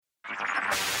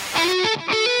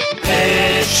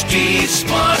HT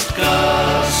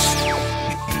Smartcast.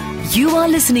 You are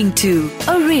listening to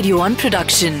a Radio One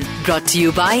production brought to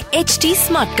you by HT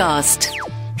Smartcast.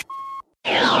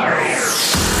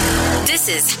 This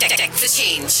is Tech for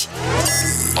Change.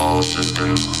 All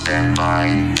systems stand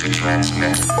by to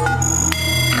transmit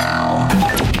now.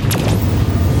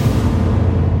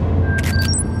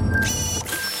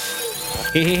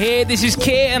 Hey, this is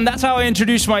K, and that's how I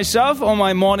introduce myself on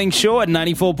my morning show at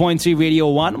 94.3 Radio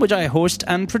 1, which I host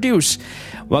and produce.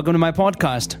 Welcome to my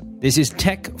podcast. This is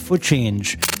Tech for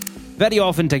Change. Very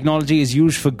often, technology is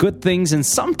used for good things and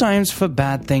sometimes for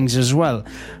bad things as well.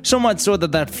 So much so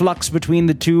that flux between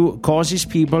the two causes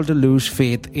people to lose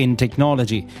faith in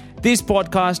technology. This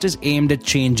podcast is aimed at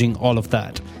changing all of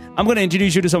that. I'm going to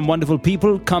introduce you to some wonderful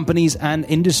people, companies, and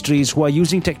industries who are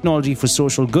using technology for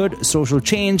social good, social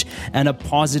change, and a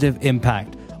positive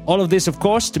impact. All of this, of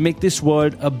course, to make this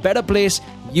world a better place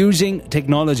using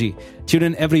technology. Tune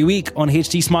in every week on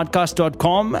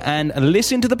htsmartcast.com and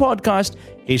listen to the podcast.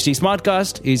 HT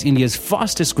Smartcast is India's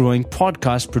fastest growing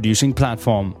podcast producing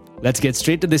platform. Let's get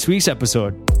straight to this week's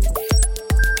episode.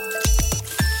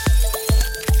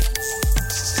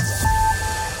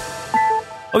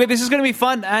 Okay, this is going to be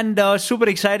fun and super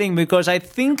exciting because I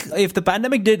think if the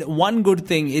pandemic did one good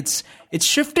thing, it's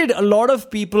shifted a lot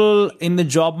of people in the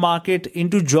job market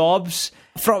into jobs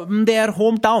from their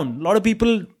hometown. A lot of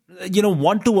people,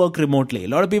 want to work remotely. A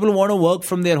lot of people want to work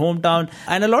from their hometown.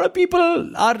 And a lot of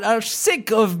people are sick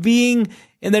of being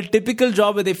in the typical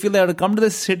job where they feel they have to come to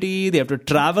the city, they have to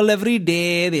travel every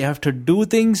day, they have to do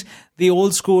things the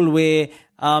old school way.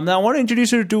 Now, I want to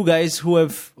introduce you to two guys who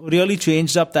have really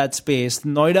changed up that space.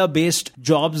 Noida-based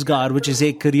JobsGar, which is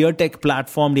a career tech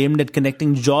platform aimed at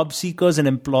connecting job seekers and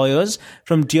employers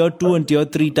from Tier 2 and Tier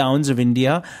 3 towns of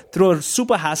India through a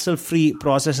super hassle-free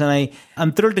process. And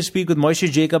I'm thrilled to speak with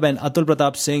Moishe Jacob and Atul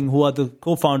Pratap Singh, who are the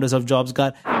co-founders of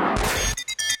JobsGar.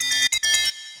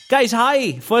 Guys,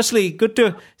 hi. Firstly, good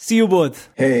to see you both.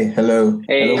 Hey, hello.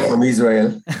 Hey. Hello from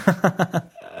Israel.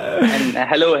 And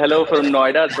hello from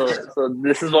Noida. So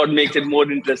this is what makes it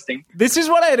more interesting. This is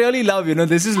what I really love.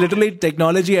 This is literally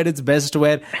technology at its best,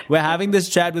 where we're having this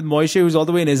chat with Moishe, who's all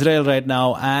the way in Israel right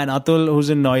now, and Atul, who's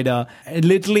in Noida. And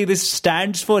literally, this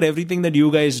stands for everything that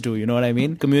you guys do. You know what I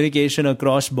mean? Communication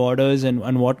across borders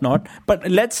and whatnot. But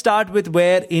let's start with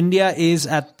where India is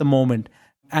at the moment.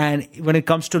 And when it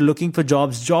comes to looking for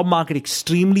jobs, job market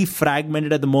extremely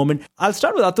fragmented at the moment. I'll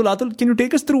start with Atul. Atul, can you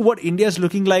take us through what India is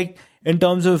looking like in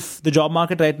terms of the job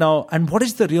market right now? And what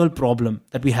is the real problem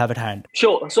that we have at hand?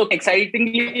 Sure. So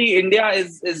excitingly, India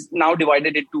is now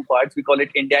divided into two parts. We call it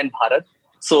India and Bharat.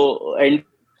 So India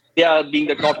being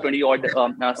the top 20 odd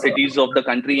cities of the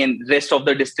country, and rest of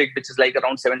the district, which is like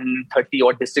around 730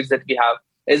 odd districts that we have,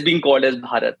 is being called as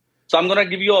Bharat. So I'm going to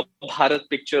give you a Bharat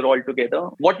picture altogether.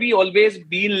 What we always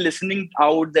been listening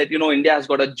out that, India has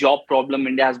got a job problem.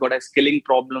 India has got a skilling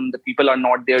problem. The people are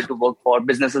not there to work for.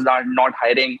 Businesses are not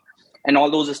hiring. And all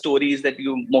those stories that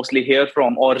you mostly hear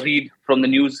from or read from the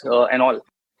news and all.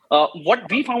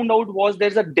 What we found out was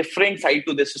there's a different side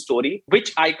to this story,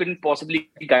 which I couldn't possibly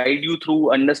guide you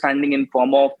through understanding in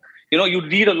form of, you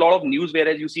read a lot of news,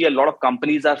 whereas you see a lot of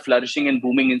companies are flourishing and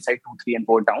booming inside 2, 3, and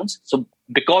 4 towns. So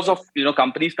because of,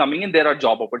 companies coming in, there are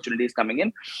job opportunities coming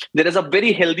in. There is a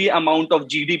very healthy amount of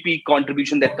GDP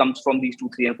contribution that comes from these 2,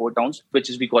 3, and 4 towns, which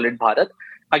is, we call it Bharat.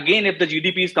 Again, if the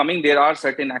GDP is coming, there are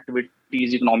certain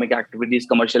activities, economic activities,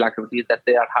 commercial activities that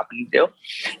they are happening there.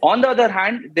 On the other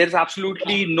hand, there's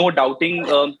absolutely no doubting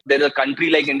there's a country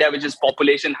like India, which is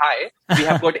population high. We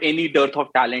have got any dearth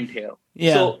of talent here.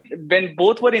 Yeah. So when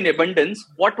both were in abundance,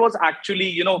 what was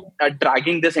actually,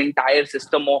 dragging this entire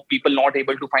system of people not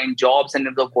able to find jobs, and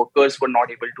the workers were not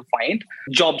able to find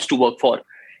jobs to work for.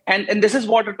 And this is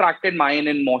what attracted mine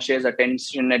and Moshe's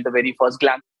attention at the very first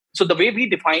glance. So the way we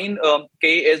define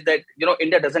K is that,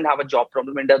 India doesn't have a job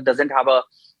problem. India doesn't have a,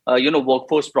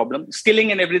 workforce problem. Skilling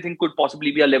and everything could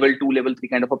possibly be a level 2, level 3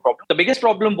 kind of a problem. The biggest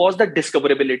problem was the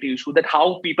discoverability issue, that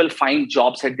how people find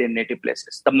jobs at their native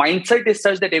places. The mindset is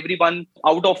such that everyone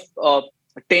out of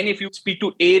 10, if you speak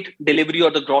to 8 delivery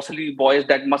or the grocery boys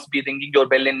that must be ringing your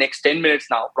bell in next 10 minutes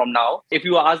from now, if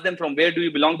you ask them from where do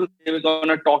you belong to, they're going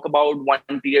to talk about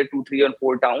 1 tier, 2, 3, and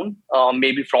 4 town,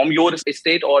 maybe from your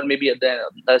state or maybe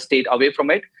the state away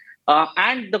from it.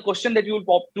 And the question that you will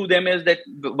pop to them is that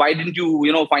why didn't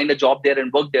you, find a job there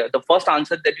and work there? The first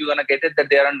answer that you're going to get is that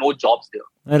there are no jobs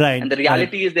there. Right. And the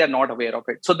reality is they are not aware of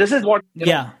it. So this is what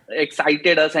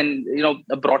excited us and,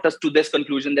 brought us to this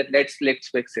conclusion that let's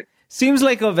fix it. seems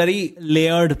like a very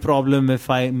layered problem, if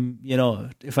I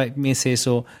may say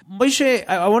so. Moshe,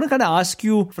 I want to kind of ask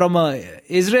you from a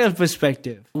Israel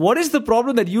perspective. What is the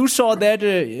problem that you saw there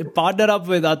to partner up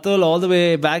with Atul all the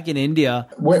way back in India?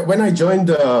 When I joined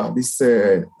this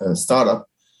startup,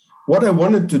 what I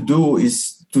wanted to do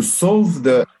is to solve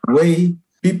the way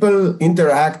people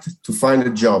interact to find a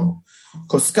job.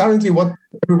 Because currently what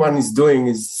everyone is doing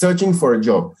is searching for a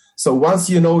job. So once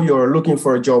you know you're looking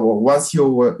for a job, or once you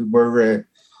were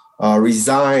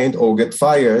resigned or get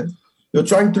fired, you're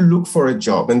trying to look for a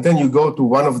job. And then you go to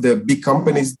one of the big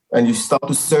companies and you start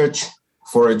to search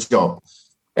for a job.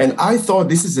 And I thought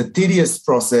this is a tedious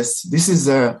process. This is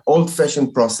an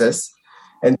old-fashioned process.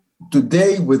 And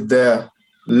today, with the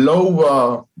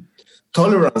low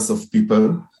tolerance of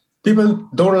people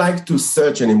don't like to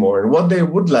search anymore. And what they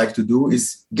would like to do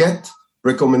is get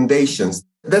recommendations.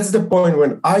 That's the point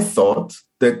when I thought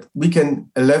that we can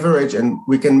leverage and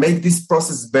we can make this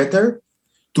process better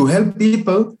to help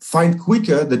people find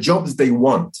quicker the jobs they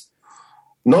want.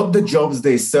 Not the jobs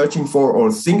they're searching for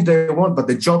or think they want, but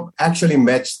the job actually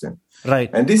matches them. Right.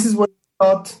 And this is what I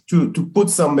thought to put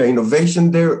some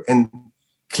innovation there and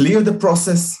clear the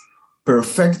process,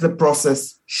 perfect the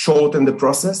process, shorten the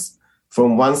process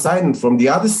from one side, and from the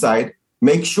other side,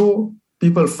 make sure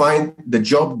people find the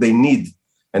job they need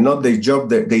and not the job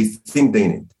that they think they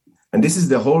need. And this is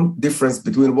the whole difference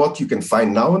between what you can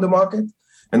find now in the market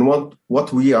and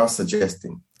what we are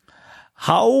suggesting.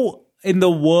 How in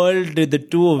the world did the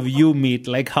two of you meet?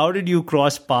 Like, how did you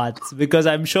cross paths? Because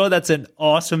I'm sure that's an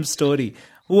awesome story.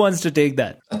 Who wants to take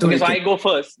that? Okay, so I go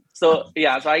first.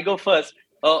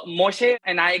 Moshe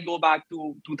and I go back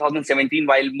to 2017,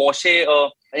 while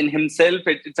Moshe in himself,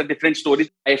 it's a different story.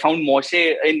 I found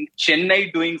Moshe in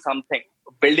Chennai doing something,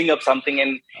 building up something.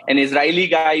 And an Israeli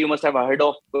guy you must have heard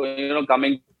of,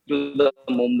 coming to the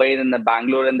Mumbai and the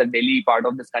Bangalore and the Delhi part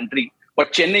of this country.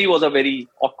 But Chennai was a very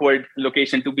awkward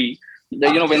location to be.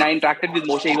 When I interacted with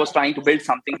Moshe, he was trying to build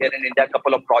something here in India, a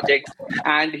couple of projects,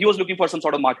 and he was looking for some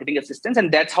sort of marketing assistance,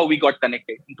 and that's how we got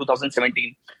connected in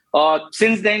 2017.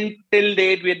 Since then, till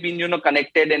date, we had been,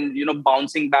 connected and,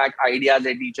 bouncing back ideas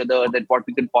at each other that what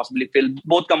we could possibly fill.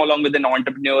 Both come along with an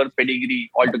entrepreneur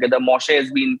pedigree altogether. Moshe has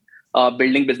been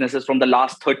building businesses from the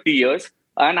last 30 years,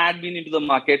 and I had been into the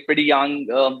market pretty young,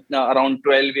 around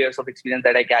 12 years of experience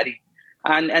that I carry.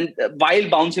 And while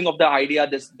bouncing off the idea,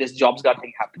 this JobsGuard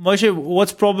thing happened. Moshe,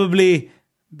 what's probably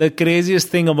the craziest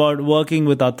thing about working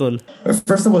with Atul?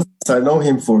 First of all, I know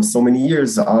him for so many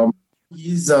years.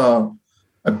 His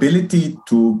ability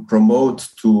to promote,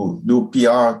 to do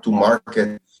PR, to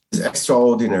market is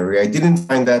extraordinary. I didn't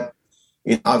find that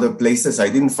in other places. I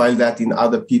didn't find that in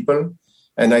other people.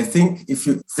 And I think if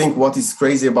you think what is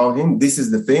crazy about him, this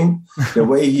is the thing. The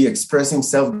way he expresses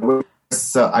himself, the way he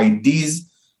expresses ideas,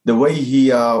 the way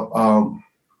he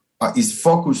is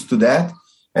focused to that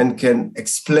and can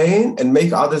explain and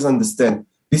make others understand.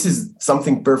 This is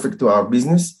something perfect to our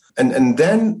business. And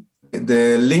then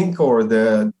the link or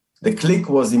the click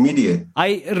was immediate.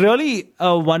 I really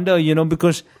wonder,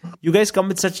 because you guys come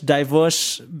with such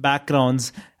diverse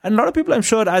backgrounds. And a lot of people, I'm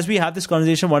sure, as we have this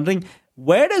conversation, wondering,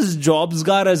 where does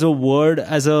JobsGuard as a word,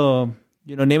 as a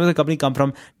name of the company come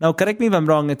from? Now, correct me if I'm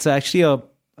wrong. It's actually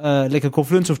like a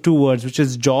confluence of two words, which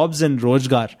is jobs and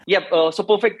Rozgar. Yep. So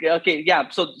perfect. Okay. Yeah.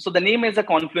 So the name is a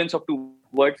confluence of two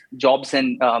words, jobs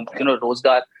and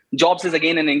Rozgar. Jobs is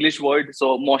again an English word,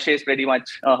 so Moshe is pretty much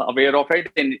aware of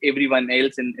it, and everyone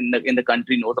else in the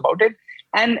country knows about it.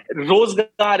 And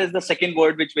Rozgar is the second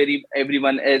word, which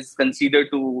everyone is considered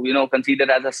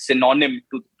as a synonym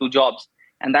to jobs.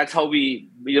 And that's how we,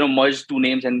 merged two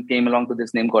names and came along to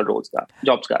this name called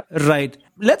JobsGuard. Right.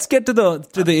 Let's get to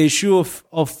the issue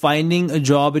of finding a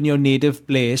job in your native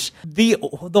place. The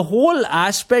whole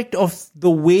aspect of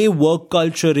the way work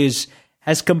culture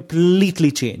has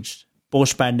completely changed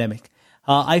post-pandemic.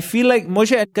 I feel like,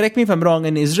 Moshe, correct me if I'm wrong,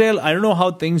 in Israel, I don't know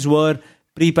how things were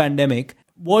pre-pandemic.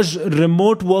 Was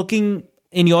remote working,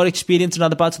 in your experience in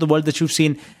other parts of the world that you've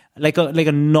seen, like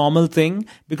a normal thing?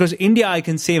 Because India, I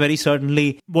can say very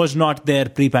certainly, was not there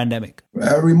pre-pandemic.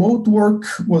 Remote work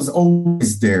was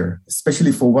always there,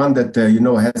 especially for one that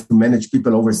has to manage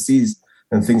people overseas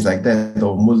and things like that,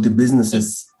 or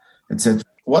multi-businesses, etc.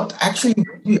 What actually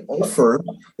we offer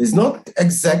is not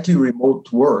exactly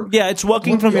remote work. Yeah, it's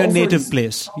working from your native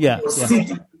place. Yeah.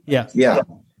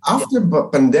 After the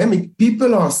pandemic,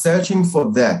 people are searching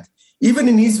for that. Even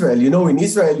in Israel, in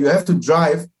Israel, you have to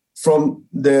drive from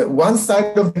the one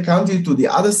side of the country to the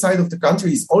other side of the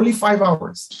country is only 5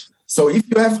 hours. So if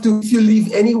you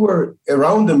live anywhere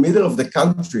around the middle of the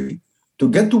country, to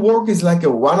get to work is like a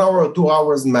 1 hour or 2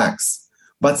 hours max.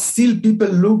 but still people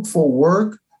look for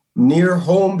work near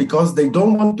home because they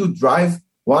don't want to drive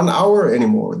 1 hour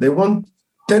anymore. They want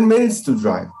 10 minutes to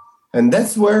drive. And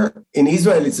that's where in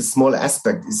Israel, it's a small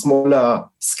aspect, a small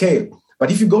scale.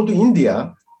 But if you go to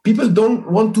India, people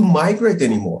don't want to migrate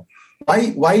anymore.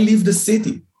 Why leave the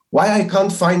city? Why I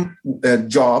can't find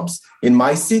jobs in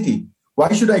my city?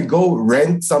 Why should I go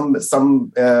rent some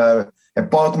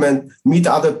apartment, meet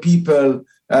other people,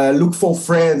 look for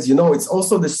friends? You know, it's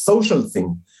also the social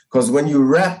thing. Because when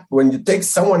you take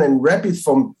someone and wrap it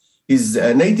from his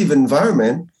native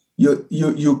environment,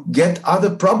 you get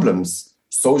other problems,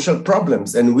 social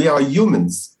problems, and we are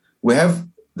humans. We have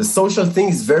the social thing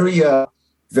is very,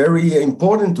 very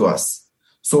important to us.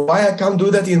 So why I can't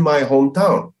do that in my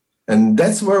hometown? And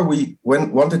that's where we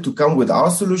wanted to come with our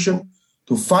solution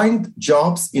to find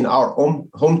jobs in our own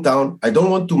hometown. I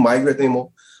don't want to migrate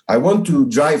anymore. I want to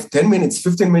drive 10 minutes,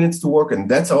 15 minutes to work, and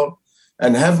that's all.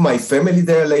 And have my family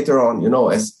there later on, you know,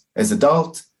 as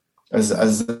adult,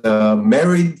 as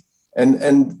married.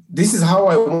 And this is how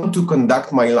I want to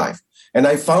conduct my life. And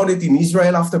I found it in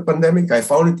Israel after pandemic. I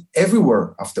found it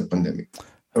everywhere after pandemic,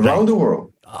 around the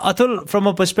world. Atul, from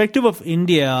a perspective of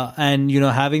India and, you know,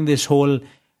 having this whole,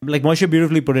 like Moshe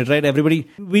beautifully put it, right? Everybody,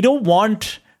 we don't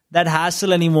want that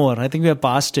hassle anymore. I think we are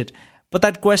past it. But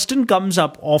that question comes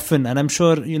up often, and I'm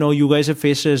sure, you know, you guys have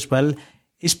faced it as well,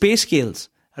 is pay scales,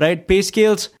 right? Pay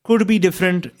scales could be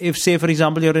different if, say, for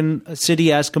example, you're in a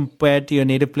city as compared to your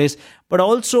native place. But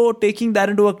also taking that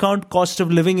into account, cost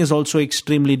of living is also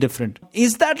extremely different.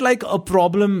 Is that like a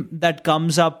problem that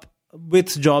comes up with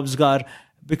JobsGar?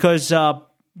 Because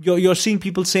you're seeing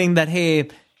people saying that, hey,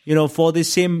 you know, for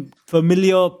this same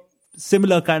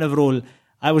similar kind of role,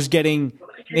 I was getting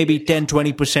maybe 10,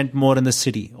 20% more in the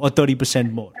city or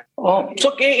 30% more.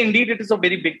 So, indeed, it is a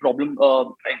very big problem.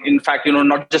 In fact, you know,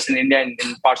 not just in India, in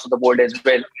parts of the world as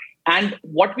well. And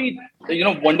what we, you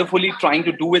know, wonderfully trying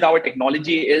to do with our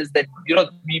technology is that, you know,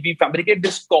 we fabricate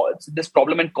this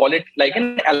problem and call it like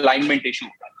an alignment issue.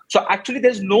 So actually,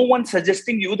 there's no one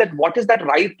suggesting you that what is that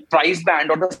right price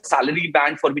band or the salary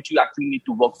band for which you actually need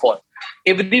to work for.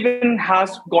 Everyone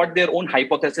has got their own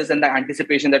hypothesis and the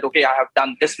anticipation that, okay, I have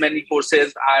done this many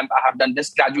courses, I have done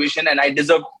this graduation, and I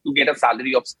deserve to get a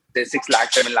salary of, say, 6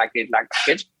 lakh, 7 lakh, 8 lakh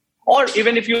package. Or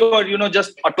even if you are, you know,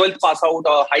 just a 12th pass out,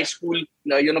 a high school,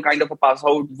 you know, kind of a pass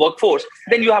out workforce,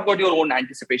 then you have got your own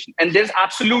anticipation. And there's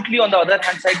absolutely, on the other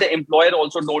hand side, the employer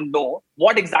also don't know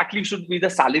what exactly should be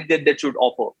the salary that they should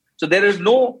offer. So there is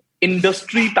no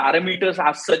industry parameters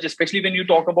as such, especially when you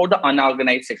talk about the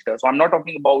unorganized sector. So I'm not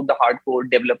talking about the hardcore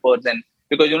developers, and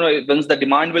because, you know, once the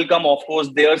demand will come, of course,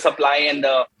 their supply and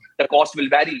the cost will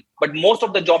vary. But most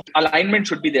of the job alignment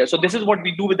should be there. So this is what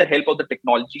we do with the help of the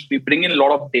technology. We bring in a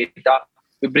lot of data,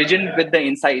 we bridge in with the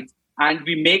insights, and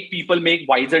we make people make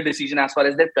wiser decisions as far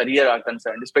as their career are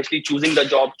concerned, especially choosing the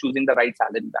job, choosing the right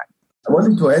salary band. I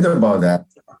wanted to add about that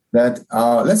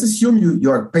let's assume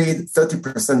you are paid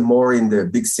 30% more in the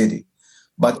big city,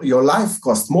 but your life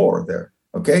costs more there,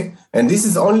 okay? And this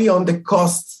is only on the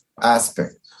cost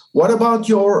aspect. What about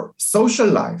your social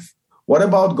life? What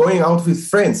about going out with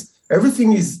friends?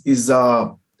 Everything is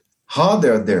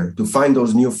harder there to find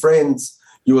those new friends.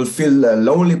 You will feel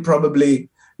lonely probably.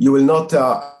 You will not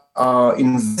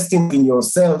invest in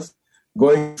yourself,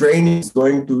 going trainings,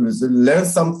 going to learn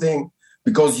something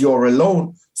because you're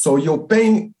alone. So you're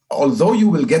paying, although you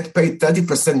will get paid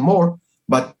 30% more,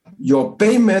 but your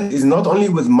payment is not only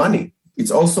with money, it's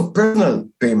also personal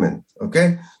payment,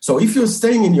 okay? So if you're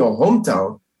staying in your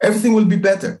hometown, everything will be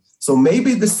better. So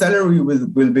maybe the salary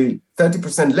will be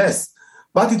 30% less,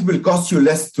 but it will cost you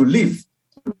less to live.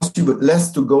 It will cost you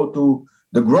less to go to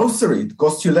the grocery. It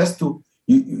costs you less to,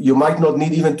 you might not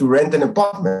need even to rent an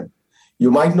apartment. You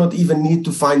might not even need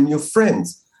to find new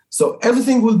friends. So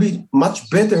everything will be much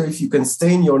better if you can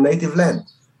stay in your native land,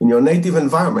 in your native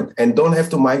environment, and don't have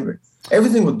to migrate.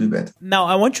 Everything would be better. Now,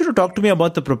 I want you to talk to me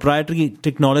about the proprietary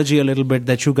technology a little bit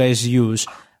that you guys use,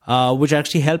 which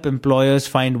actually help employers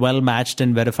find well-matched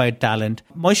and verified talent.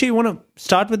 Moshe, you want to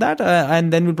start with that?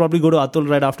 And then we'll probably go to Atul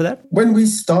right after that. When we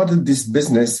started this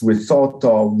business, we thought,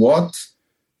 what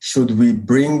should we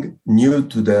bring new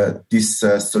to this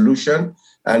solution?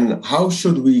 And how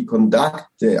should we conduct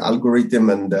the algorithm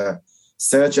and the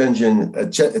search engine,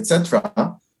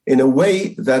 etc., in a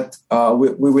way that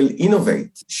we will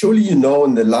innovate? Surely, you know,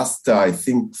 in the last, I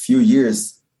think, few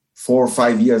years, 4 or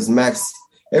 5 years max,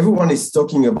 everyone is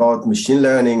talking about machine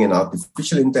learning and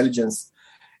artificial intelligence.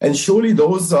 And surely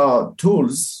those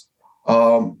tools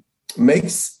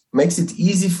makes it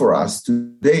easy for us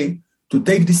today to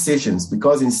take decisions,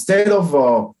 because instead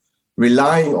of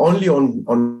relying only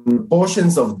on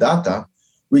portions of data,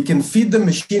 we can feed the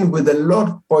machine with a lot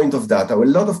of point of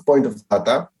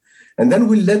data, and then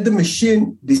we let the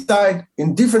machine decide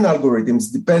in different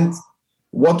algorithms, depends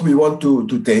what we want to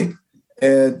take,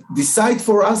 decide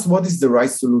for us what is the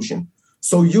right solution.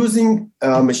 So using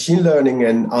machine learning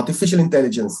and artificial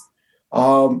intelligence,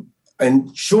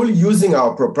 and surely using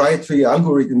our proprietary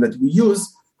algorithm that we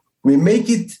use, we make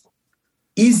it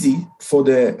easy for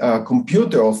the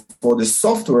computer or for the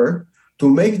software to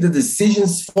make the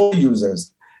decisions for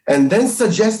users and then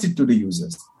suggest it to the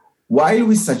users. While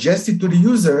we suggest it to the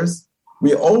users,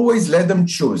 we always let them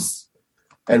choose.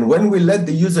 And when we let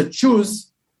the user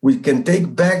choose, we can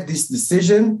take back this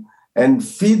decision and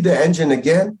feed the engine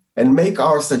again and make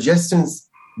our suggestions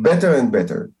better and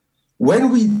better.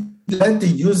 When we let the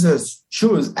users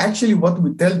choose, actually what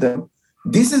we tell them,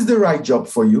 this is the right job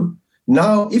for you.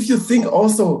 Now, if you think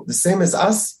also the same as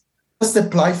us, just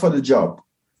apply for the job.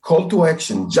 Call to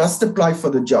action, just apply for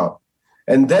the job.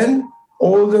 And then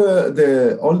all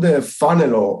the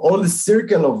funnel or all the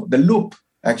circle of the loop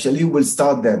actually will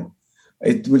start then.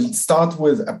 It will start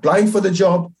with applying for the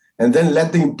job and then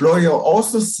let the employer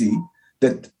also see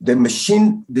that the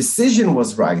machine decision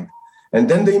was right. And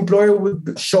then the employer would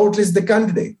shortlist the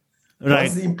candidate. Right.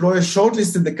 Once the employer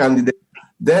shortlisted the candidate,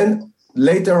 then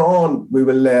later on we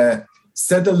will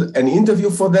settle an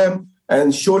interview for them,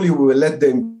 and surely we will let the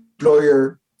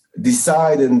employer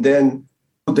decide and then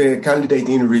put the candidate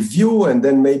in review and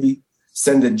then maybe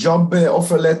send a job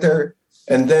offer letter,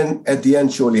 and then at the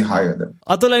end surely hire them.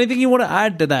 Atul, anything you want to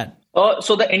add to that?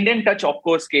 So the Indian touch, of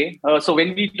course, Kay. So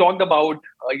when we talked about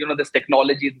this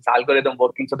technology, this algorithm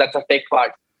working, so that's a tech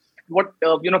part. What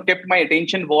kept my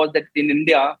attention was that in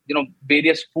India,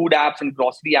 various food apps and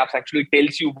grocery apps actually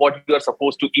tells you what you are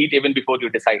supposed to eat even before you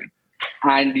decide.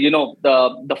 And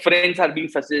the friends are being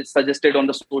suggested on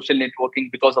the social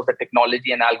networking because of the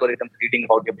technology and algorithms reading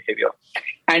about your behavior.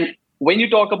 And when you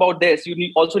talk about this,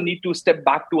 you also need to step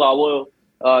back to our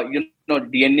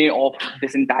DNA of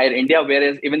this entire India,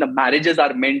 whereas even the marriages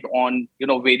are meant on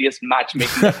various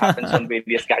matchmaking that happens on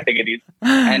various categories,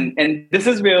 and this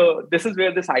is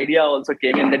where this idea also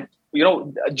came in, that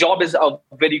job is a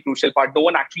very crucial part. No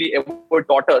one actually ever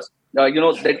taught us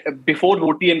that before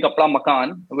roti and kapda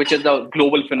makan, which is a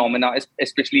global phenomena,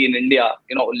 especially in India.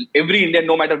 Every Indian,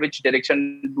 no matter which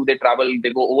direction do they travel,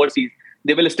 they go overseas,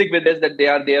 they will stick with this, that they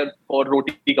are there for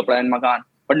roti, kapda and makan.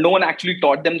 But no one actually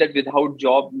taught them that without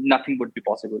job, nothing would be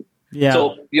possible. Yeah.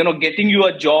 So, getting you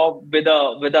a job with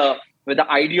the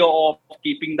idea of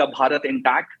keeping the Bharat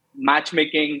intact,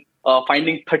 matchmaking,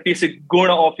 finding 36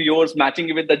 guna of yours, matching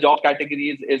it with the job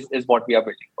categories is what we are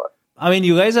building for. I mean,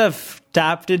 you guys have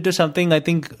tapped into something I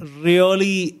think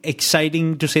really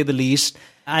exciting, to say the least.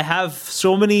 I have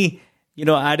so many,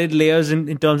 added layers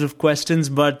in terms of questions,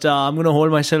 but I'm going to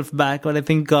hold myself back. But I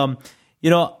think,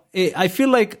 I feel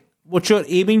like what you're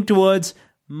aiming towards,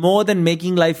 more than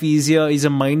making life easier, is a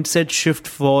mindset shift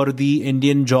for the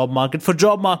Indian job market, for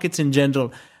job markets in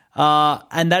general.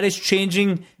 And that is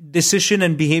changing decision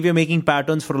and behavior making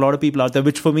patterns for a lot of people out there,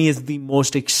 which for me is the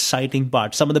most exciting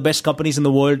part. Some of the best companies in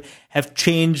the world have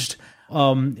changed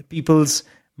people's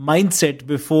mindset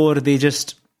before they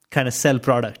just kind of sell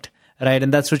product, right?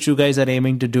 And that's what you guys are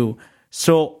aiming to do.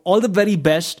 So all the very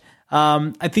best.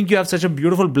 I think you have such a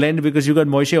beautiful blend, because you got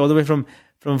Moishe all the way from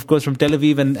Tel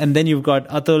Aviv, and then you've got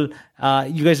Atul.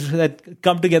 You guys had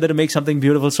come together to make something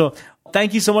beautiful. So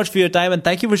thank you so much for your time, and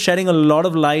thank you for shedding a lot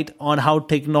of light on how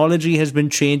technology has been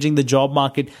changing the job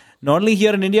market, not only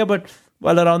here in India, but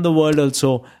around the world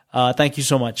also. Thank you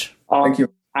so much. Thank you.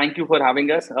 Thank you for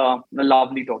having us.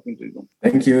 Lovely talking to you.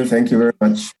 Thank you. Thank you very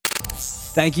much.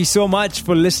 Thank you so much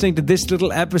for listening to this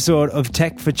little episode of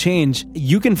Tech for Change.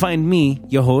 You can find me,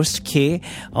 your host, Kay,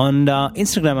 on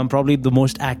Instagram. I'm probably the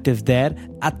most active there,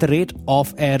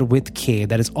 @OffAirWithK.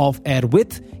 That is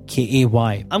OffAirWith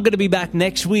KAY. I'm going to be back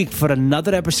next week for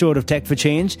another episode of Tech for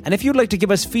Change. And if you'd like to give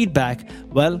us feedback,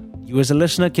 well, you as a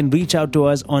listener can reach out to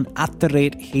us on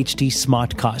 @HT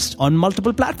Smartcast on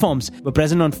multiple platforms. We're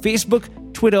present on Facebook,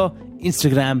 Twitter,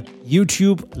 Instagram,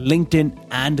 YouTube, LinkedIn,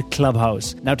 and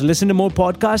Clubhouse. Now, to listen to more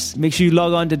podcasts, make sure you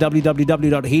log on to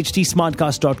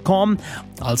www.htsmartcast.com.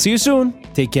 I'll see you soon.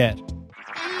 Take care.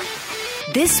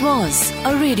 This was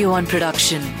a Radio One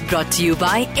production brought to you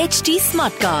by HT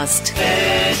Smartcast.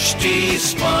 HT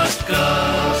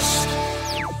Smartcast.